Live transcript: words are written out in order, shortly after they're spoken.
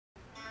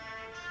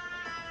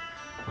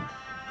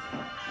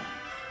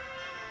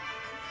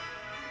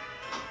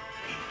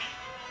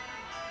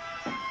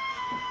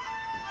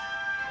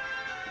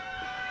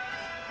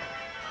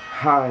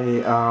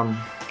Hi,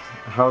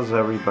 how's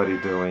everybody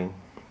doing?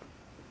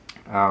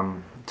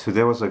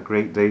 Today was a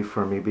great day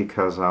for me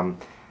because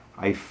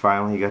I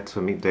finally got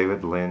to meet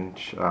David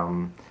Lynch.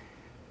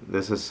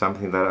 This is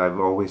something that I've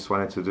always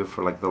wanted to do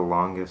for like the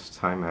longest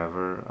time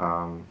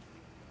ever.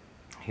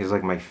 He's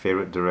like my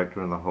favorite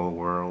director in the whole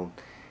world,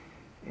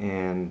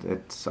 and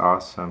it's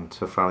awesome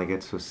to finally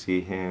get to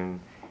see him,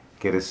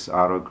 get his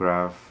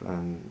autograph,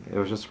 and it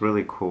was just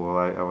really cool.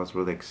 I was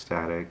really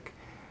ecstatic.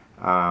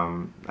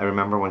 I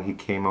remember when he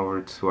came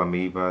over to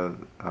Amoeba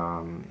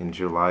in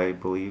July, I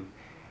believe.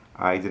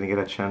 I didn't get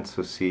a chance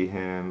to see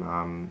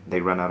him.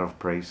 They ran out of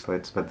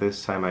bracelets, but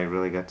this time I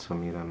really got to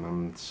meet him.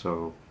 I'm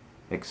so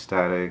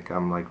ecstatic.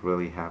 I'm like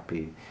really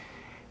happy.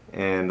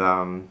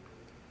 And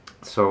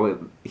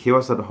he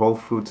was at Whole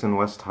Foods in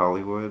West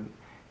Hollywood,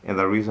 and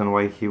the reason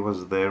why he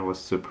was there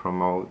was to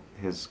promote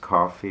his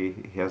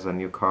coffee. He has a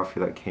new coffee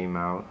that came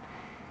out,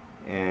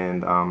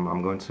 and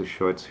I'm going to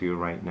show it to you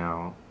right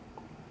now.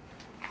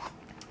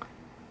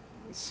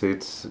 So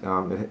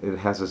it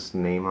has his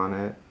name on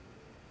it.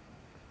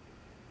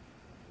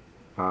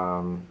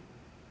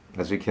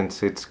 As you can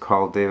see, it's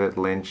called David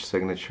Lynch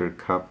Signature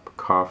Cup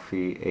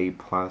Coffee A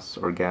Plus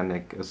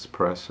Organic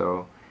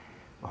Espresso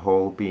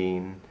Whole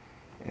Bean.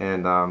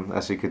 And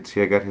as you can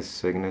see, I got his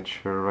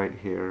signature right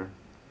here.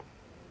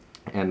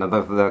 And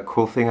the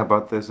cool thing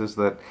about this is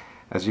that,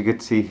 as you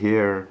can see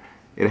here,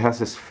 it has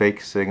his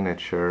fake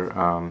signature.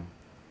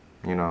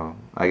 You know,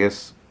 I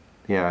guess,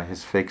 yeah,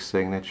 his fake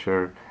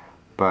signature.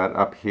 But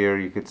up here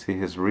you could see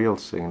his real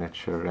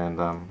signature,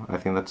 and I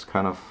think that's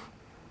kind of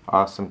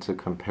awesome to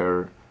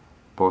compare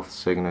both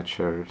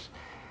signatures.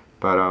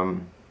 But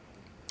I'm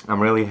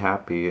really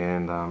happy,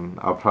 and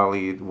I'll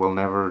probably will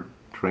never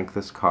drink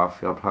this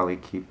coffee. I'll probably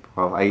keep,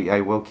 well, I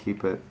will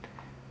keep it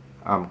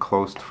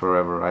closed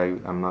forever.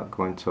 I'm not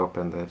going to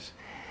open this.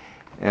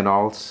 And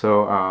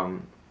also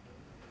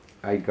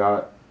I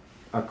got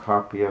a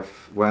copy of,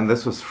 when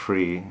this was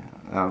free,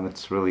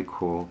 it's really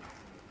cool,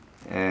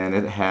 and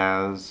it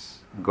has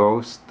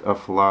Ghost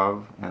of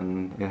Love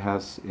and it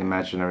has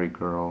Imaginary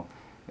Girl.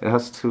 It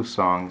has two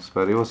songs,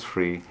 but it was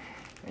free.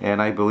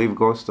 And I believe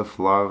Ghost of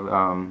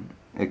Love,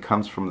 it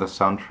comes from the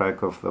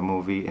soundtrack of the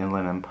movie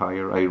Inland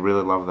Empire. I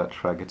really love that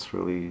track. It's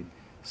really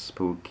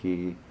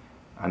spooky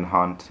and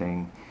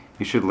haunting.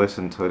 You should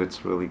listen to it.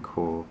 It's really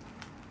cool.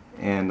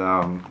 And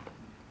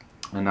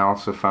I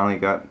also finally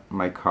got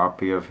my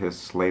copy of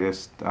his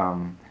latest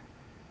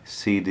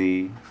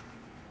CD,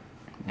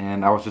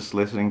 and I was just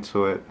listening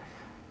to it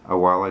a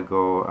while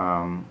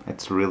ago.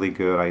 It's really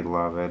good. I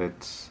love it.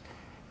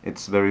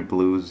 It's very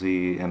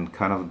bluesy and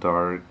kind of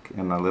dark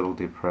and a little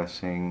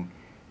depressing,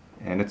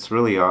 and it's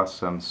really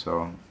awesome.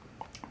 So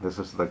this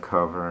is the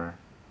cover,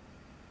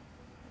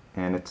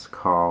 and it's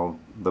called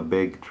The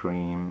Big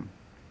Dream,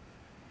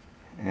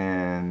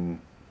 and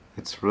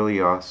it's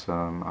really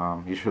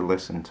awesome. You should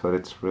listen to it.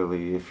 It's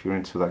really, if you're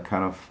into that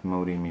kind of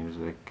moody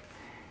music.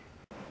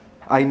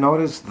 I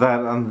noticed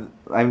that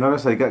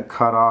I got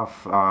cut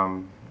off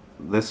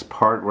this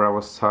part where I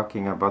was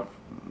talking about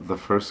the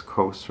first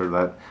coaster,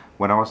 that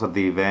when I was at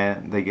the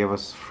event they gave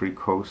us free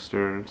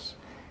coasters,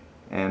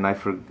 and I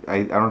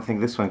don't think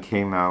this one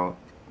came out,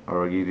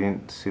 or you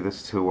didn't see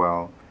this too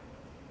well.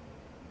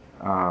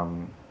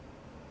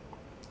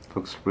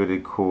 Looks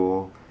pretty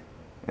cool,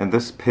 and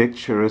this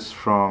picture is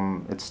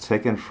it's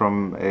taken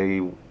from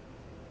a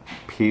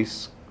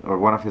piece or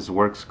one of his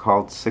works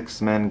called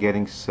Six Men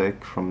Getting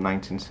Sick from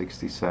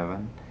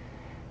 1967,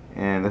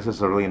 and this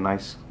is a really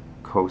nice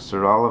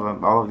coaster.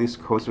 All of these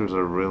coasters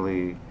are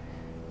really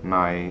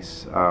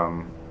nice.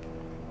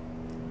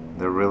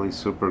 They're really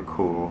super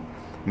cool.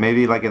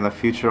 Maybe like in the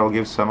future I'll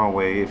give some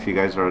away if you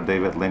guys are a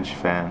David Lynch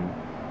fan,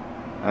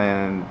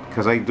 and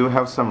because I do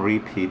have some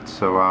repeats,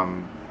 so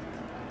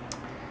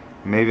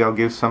maybe I'll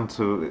give some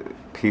to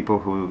people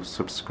who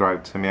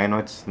subscribe to me. I know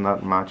it's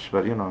not much,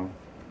 but you know,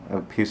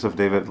 a piece of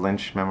David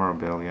Lynch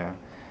memorabilia.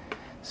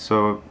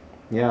 So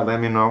yeah, let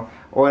me know.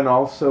 Oh, and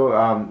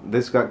also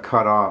this got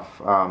cut off.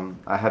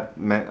 I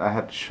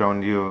had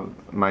shown you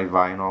my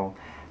vinyl.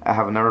 I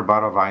have never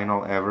bought a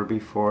vinyl ever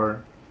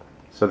before,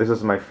 so this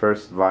is my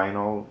first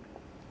vinyl.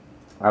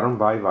 I don't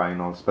buy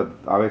vinyls, but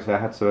obviously I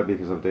had to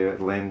because of David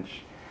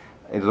Lynch.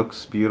 It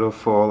looks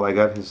beautiful. I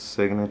got his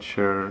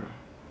signature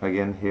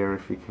again here,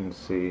 if you can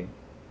see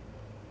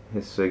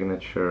his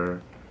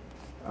signature.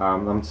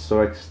 I'm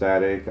so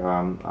ecstatic.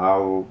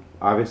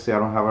 Obviously I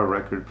don't have a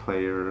record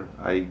player.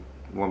 I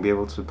won't be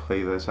able to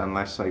play this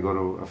unless I go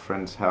to a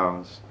friend's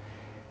house.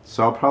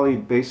 So I'll probably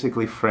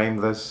basically frame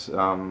this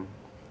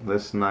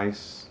this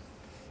nice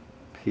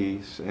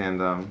piece,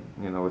 and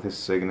you know, with his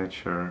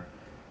signature.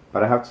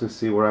 But I have to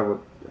see where I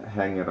would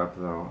hang it up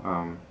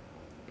though.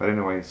 But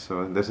anyway,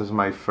 so this is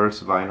my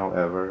first vinyl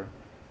ever,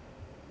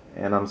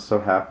 and I'm so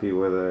happy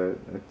with it.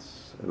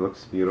 It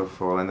looks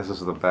beautiful, and this is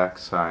the back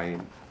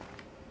side,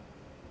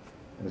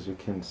 as you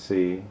can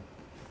see.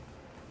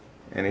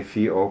 And if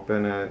you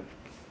open it,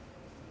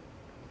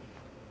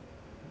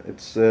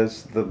 it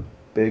says The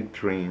Big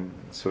Dream,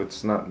 so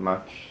it's not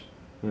much,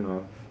 you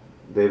know,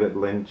 David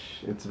Lynch.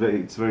 It's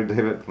very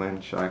David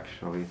Lynch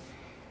actually,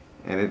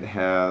 and it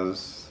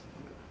has,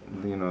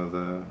 you know,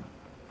 the,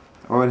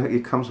 oh,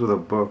 it comes with a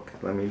book.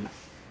 Let me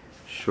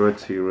show it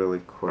to you really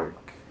quick.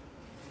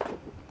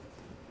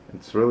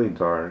 It's really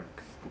dark,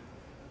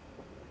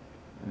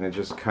 and it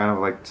just kind of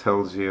like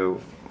tells you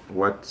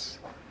what's,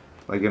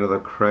 like, you know, the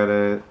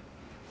credit.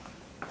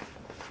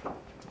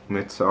 And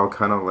it's all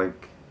kind of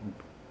like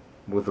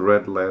with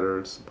red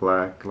letters,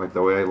 black, like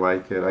the way I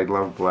like it. I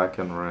love black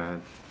and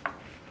red.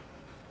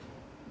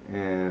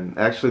 And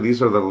actually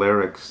these are the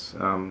lyrics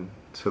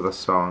to the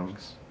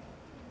songs.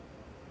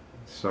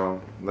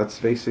 So that's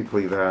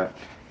basically that.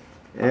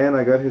 And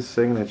I got his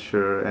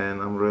signature,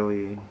 and I'm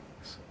really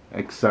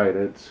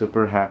excited,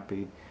 super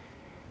happy.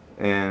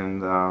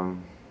 And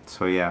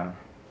so yeah.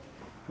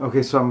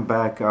 Okay, so I'm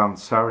back.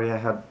 Sorry I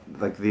had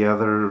like the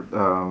other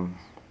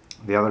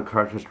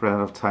cartridge ran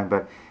out of time,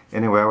 but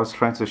anyway, I was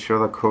trying to show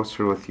the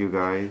coaster with you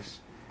guys.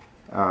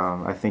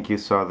 I think you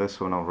saw this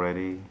one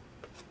already.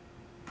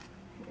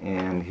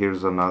 And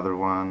here's another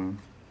one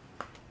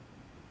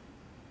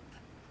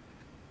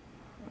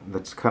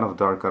that's kind of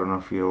dark. I don't know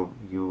if you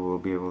will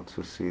be able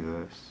to see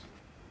this.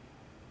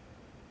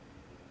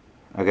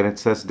 Again, it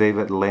says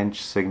David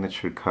Lynch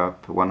Signature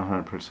Cup,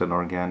 100%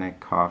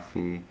 organic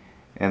coffee.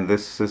 And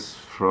this is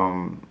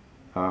from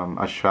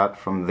a shot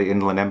from the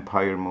Inland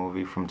Empire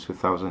movie from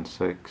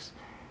 2006,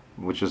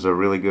 which is a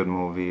really good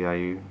movie.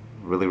 I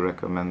really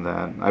recommend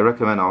that. I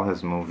recommend all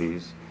his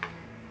movies.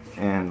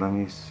 And let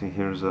me see,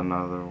 here's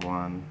another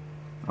one.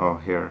 Oh,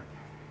 here.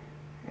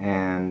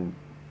 And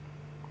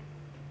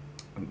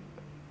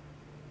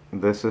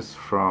this is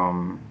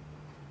from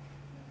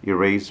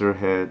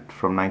Eraserhead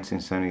from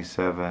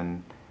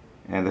 1977.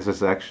 And this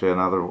is actually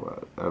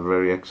a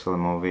very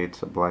excellent movie.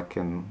 It's a black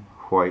and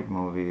white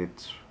movie.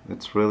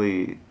 It's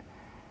really,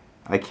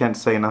 I can't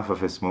say enough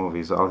of his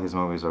movies. All his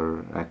movies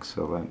are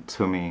excellent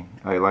to me.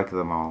 I like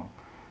them all.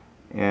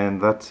 And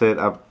that's it.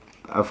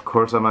 Of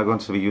course, I'm not going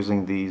to be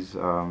using these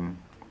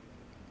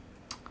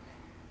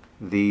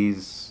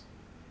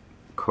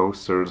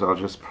coasters. I'll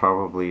just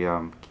probably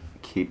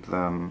keep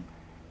them,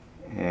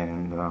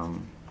 and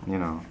you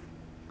know.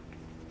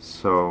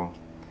 So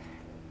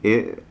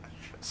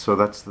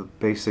that's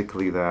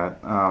basically that.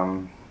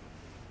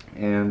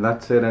 And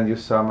that's it. And you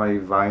saw my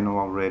vinyl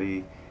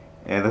already.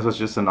 And this was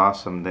just an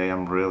awesome day.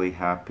 I'm really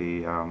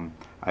happy.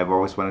 I've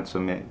always wanted to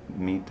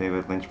meet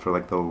David Lynch for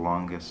like the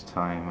longest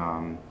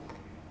time.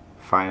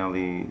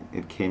 Finally,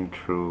 it came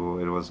true.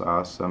 It was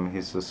awesome.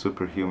 He's a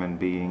superhuman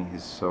being.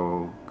 He's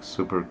so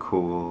super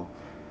cool,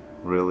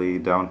 really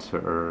down to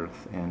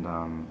earth. And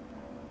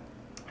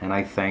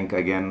I thank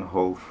again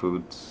Whole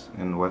Foods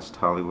in West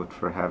Hollywood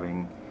for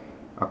having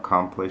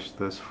accomplished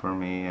this for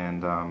me.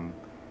 And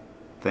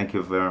thank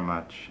you very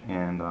much.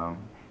 And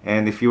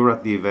if you were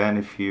at the event,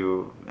 if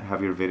you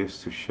have your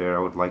videos to share, I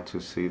would like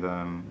to see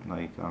them,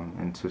 like,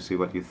 and to see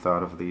what you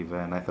thought of the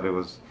event. I thought it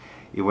was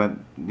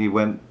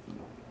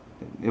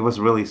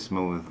really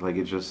smooth. Like,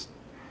 it just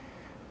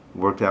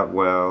worked out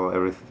well.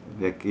 Everything,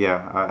 like,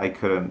 yeah, it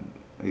couldn't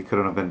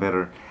have been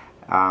better.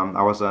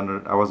 I was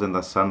in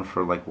the sun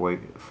for like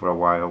for a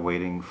while,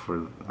 waiting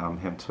for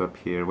him to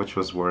appear, which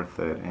was worth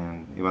it.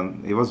 And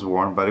even it was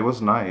warm, but it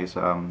was nice.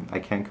 I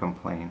can't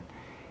complain.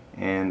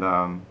 And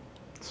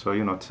so,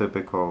 you know,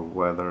 typical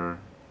weather,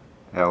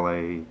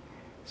 LA.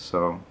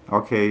 So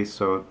okay,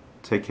 so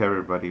take care,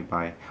 everybody.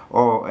 Bye.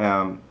 Oh,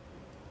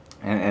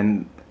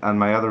 and on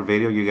my other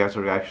video, you guys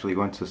are actually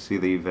going to see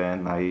the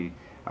event. I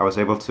was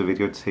able to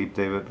videotape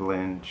David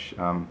Lynch.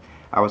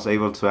 I was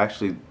able to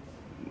actually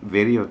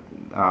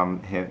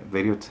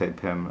videotape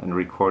him and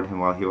record him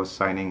while he was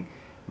signing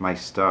my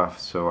stuff.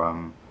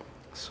 So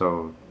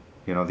so,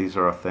 you know, these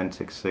are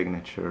authentic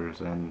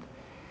signatures. And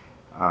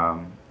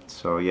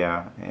so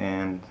yeah,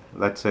 and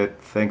that's it.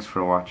 Thanks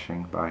for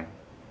watching. Bye.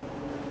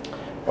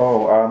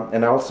 Oh,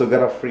 and I also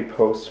got a free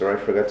poster. I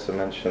forgot to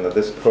mention that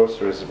this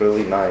poster is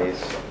really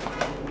nice.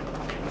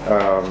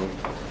 I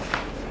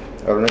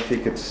don't know if you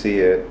could see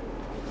it,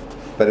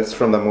 but it's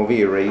from the movie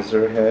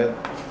Eraserhead.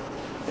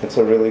 It's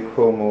a really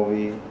cool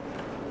movie.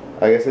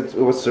 I guess it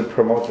was to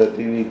promote the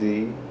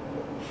DVD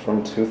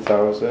from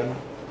 2000.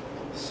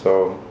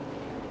 So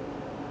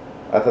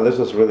I thought this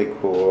was really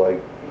cool,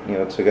 like, you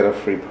know, to get a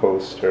free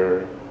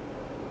poster.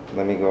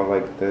 Let me go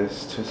like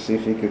this to see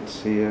if you could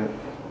see it.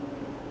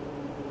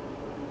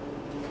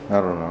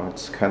 I don't know,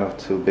 it's kind of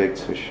too big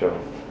to show.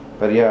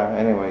 But yeah,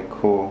 anyway,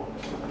 cool.